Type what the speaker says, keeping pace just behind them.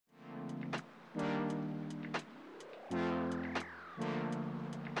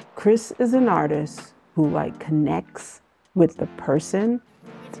Chris is an artist who like connects with the person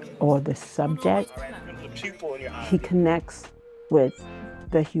or the subject. He connects with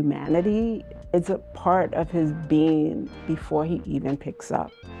the humanity. It's a part of his being before he even picks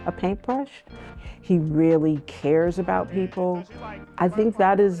up a paintbrush. He really cares about people. I think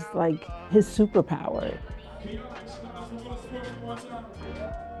that is like his superpower.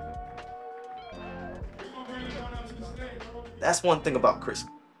 That's one thing about Chris.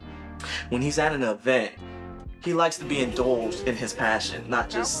 When he's at an event, he likes to be indulged in his passion, not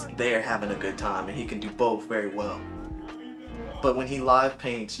just there having a good time, and he can do both very well. But when he live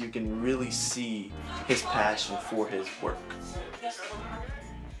paints, you can really see his passion for his work.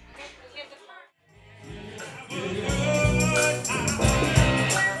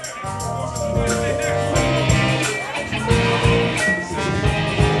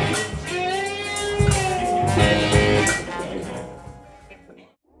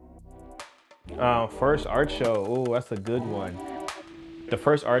 First art show, oh, that's a good one. The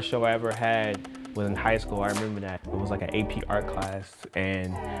first art show I ever had was in high school. I remember that. It was like an AP art class,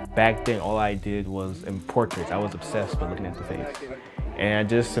 and back then all I did was in portraits. I was obsessed with looking at the face. And I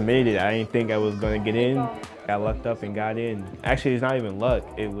just submitted it. I didn't think I was gonna get in. I lucked up and got in. Actually, it's not even luck,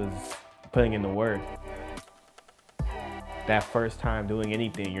 it was putting in the work. That first time doing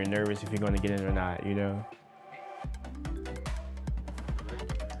anything, you're nervous if you're gonna get in or not, you know?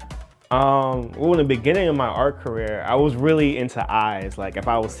 Well, in the beginning of my art career, I was really into eyes. Like if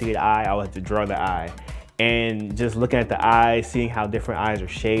I would see an eye, I would have to draw the eye. And just looking at the eyes, seeing how different eyes are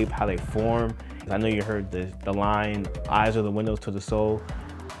shaped, how they form. I know you heard the line, eyes are the windows to the soul.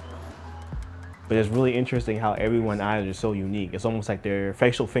 But it's really interesting how everyone's eyes are so unique. It's almost like their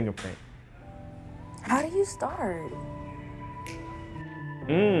facial fingerprint. How do you start?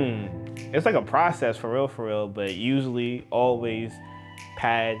 It's like a process for real, but usually always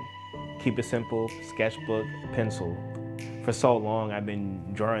pad, keep it simple, sketchbook, pencil. For so long, I've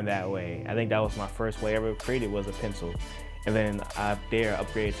been drawing that way. I think that was my first way I ever created was a pencil. And then I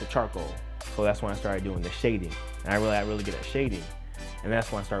upgraded to charcoal. So that's when I started doing the shading. And I really good at shading. And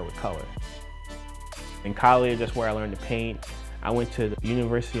that's when I started with color. In college, that's where I learned to paint. I went to the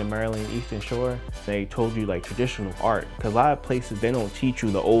University of Maryland, Eastern Shore. They told you like traditional art. Because a lot of places, they don't teach you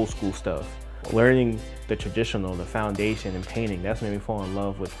the old school stuff. Learning the traditional, the foundation in painting, that's made me fall in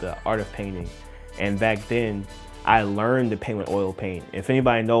love with the art of painting. And back then, I learned to paint with oil paint. If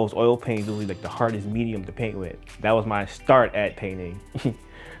anybody knows, oil paint is usually like the hardest medium to paint with. That was my start at painting.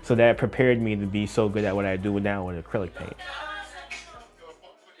 So that prepared me to be so good at what I do now with acrylic paint.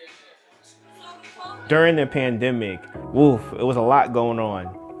 During the pandemic, it was a lot going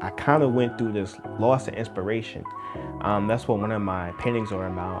on. I kind of went through this loss of inspiration. That's what one of my paintings are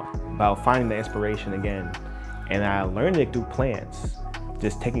about finding the inspiration again. And I learned it through plants,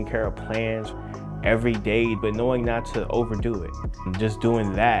 just taking care of plants every day, but knowing not to overdo it. And just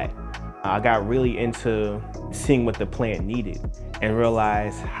doing that, I got really into seeing what the plant needed and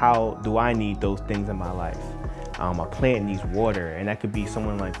realized how do I need those things in my life. A plant needs water, and that could be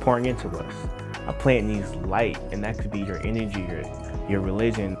someone like pouring into us. A plant needs light, and that could be your energy, your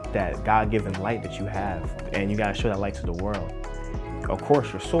religion, that God-given light that you have, and you gotta show that light to the world. Of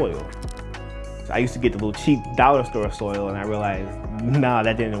course, your soil. So I used to get the little cheap dollar store soil, and I realized, nah,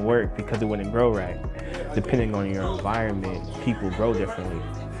 that didn't work because it wouldn't grow right. Depending on your environment, people grow differently.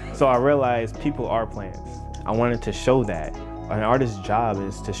 So I realized people are plants. I wanted to show that. An artist's job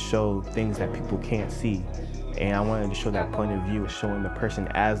is to show things that people can't see. And I wanted to show that point of view, showing the person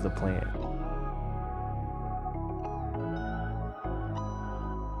as the plant.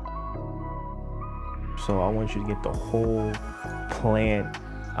 So I want you to get the whole plant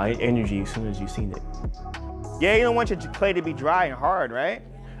energy as soon as you've seen it. Yeah, you don't want your clay to be dry and hard, right?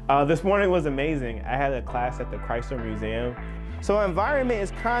 This morning was amazing. I had a class at the Chrysler Museum. So environment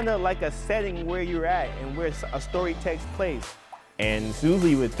is kind of like a setting where you're at and where a story takes place. And it's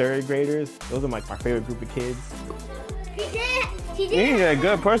usually with third graders. Those are like my favorite group of kids. You're a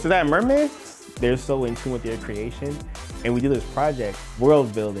good person. Is that a mermaid? They're so in tune with their creation. And we do this project,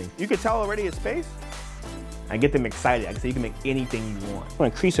 world building. You can tell already it's space. I get them excited. I can say you can make anything you want. I'm gonna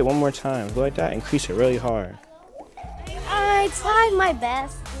increase it one more time. Go like that, increase it really hard. I tried my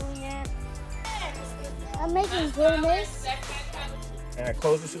best doing it. I'm making goodness. And I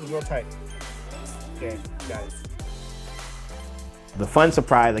close the shoes real tight. Okay, got it. The fun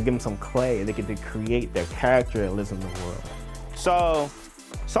surprise, I give them some clay and they get to create their character that lives in the world. So,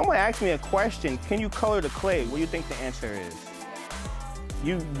 someone asked me a question, can you color the clay? What do you think the answer is?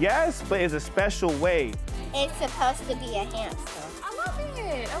 Yes, but it's a special way. It's supposed to be a hamster. I love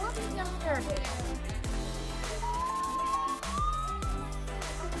it. I love it.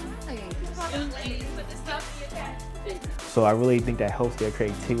 So I really think that helps their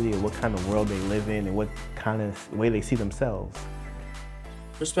creativity and what kind of world they live in and what kind of way they see themselves.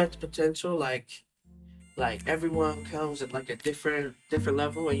 Respect the potential, like everyone comes at like a different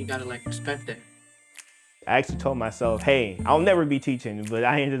level, and you gotta like respect it. I actually told myself, hey, I'll never be teaching, but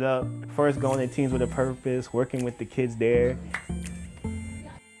I ended up first going to Teens with a Purpose, working with the kids there,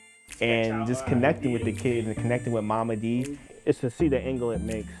 and just connecting with the kids and connecting with Mama D. It's to see the angle it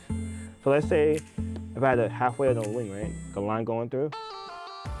makes. So let's say if I had a halfway of the wing, right? The line going through.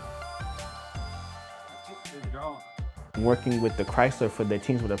 Working with the Chrysler for the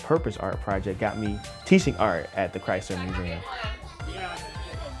Teens with a Purpose art project got me teaching art at the Chrysler Museum.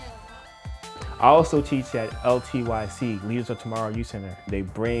 I also teach at LTYC, Leaders of Tomorrow Youth Center. They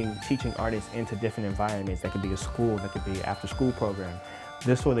bring teaching artists into different environments. That could be a school, that could be an after-school program.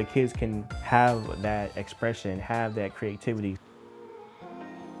 This way the kids can have that expression, have that creativity.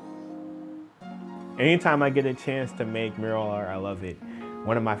 Anytime I get a chance to make mural art, I love it.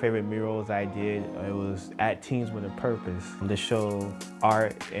 One of my favorite murals I did, it was at Teens with a Purpose to show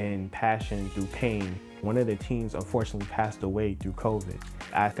art and passion through pain. One of the teens unfortunately passed away through COVID.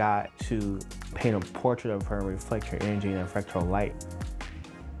 I got to paint a portrait of her and reflect her energy and reflect her light.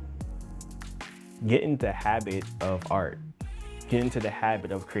 Get into the habit of art. Get into the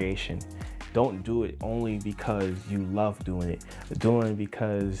habit of creation. Don't do it only because you love doing it. Do it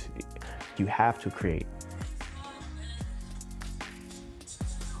because you have to create.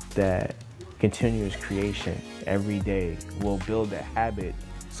 That continuous creation every day will build that habit,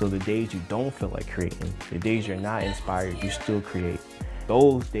 so the days you don't feel like creating, the days you're not inspired, you still create.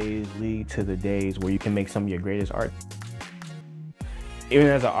 Those days lead to the days where you can make some of your greatest art. Even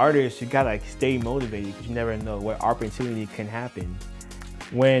as an artist, you gotta stay motivated because you never know what opportunity can happen.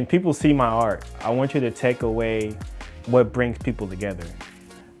 When people see my art, I want you to take away what brings people together.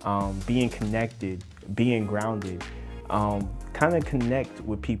 Being connected, being grounded, kind of connect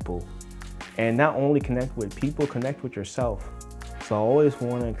with people. And not only connect with people, connect with yourself. So I always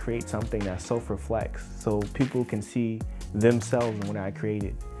want to create something that self-reflects so people can see themselves in what I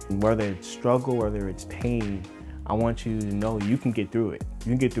created. And whether it's struggle, whether it's pain, I want you to know you can get through it.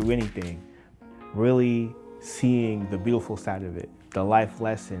 You can get through anything. Really seeing the beautiful side of it, the life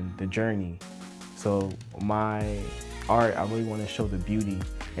lesson, the journey. So my art, I really want to show the beauty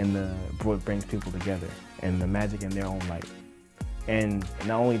and what brings people together and the magic in their own light. And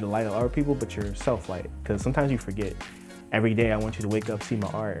not only the light of other people, but your self-light, because sometimes you forget. Every day I want you to wake up, see my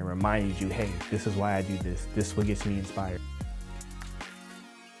art, and remind you, hey, this is why I do this. This is what gets me inspired.